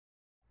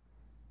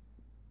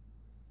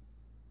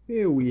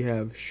Here we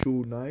have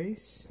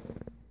theSHOENICE.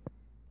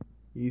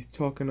 He's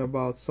talking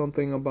about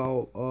something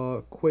about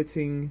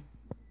quitting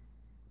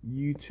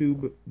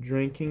YouTube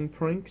drinking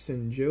pranks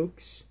and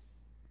jokes.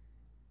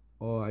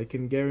 I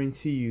can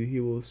guarantee you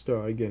he will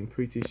start again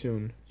pretty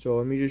soon. So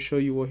let me just show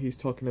you what he's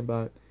talking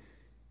about.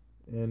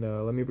 And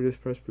let me just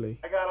press play.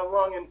 I got a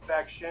lung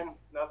infection,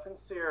 nothing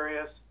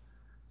serious,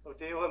 so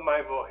deal with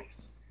my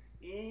voice.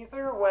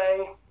 Either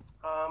way,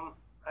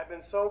 I've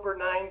been sober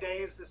 9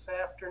 days this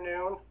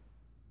afternoon.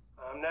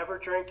 I'm never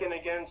drinking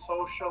again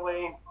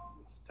socially.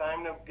 It's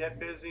time to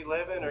get busy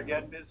living or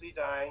get busy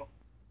dying.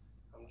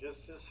 I'm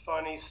just as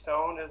funny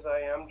stoned as I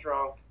am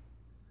drunk.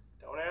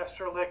 Don't ask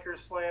for liquor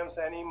slams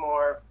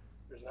anymore.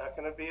 There's not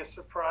going to be a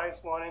surprise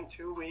one in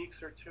 2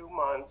 weeks or 2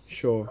 months.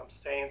 Sure. I'm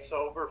staying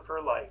sober for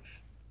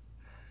life.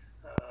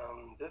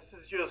 This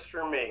is just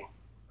for me.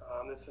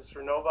 This is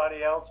for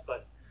nobody else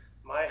but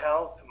my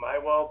health, my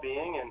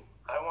well-being, and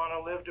I want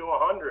to live to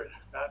 100,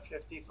 not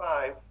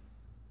 55.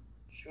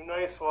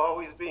 theSHOENICE will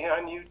always be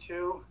on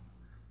YouTube,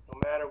 no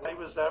matter what I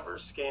was ever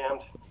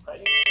scammed. I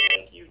used to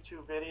make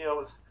YouTube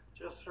videos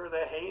just for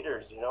the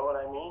haters, you know what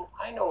I mean?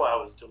 I know I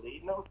was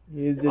deleting them.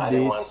 If I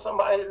didn't want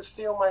somebody to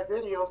steal my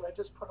videos, I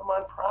just put them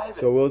on private.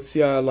 So we'll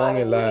see how long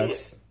it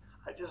lasts.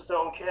 I just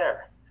don't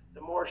care.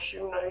 The more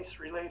theSHOENICE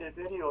related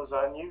videos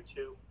on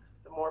YouTube,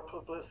 the more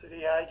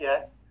publicity I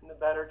get, and the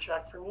better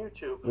check from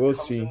YouTube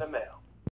comes in the mail.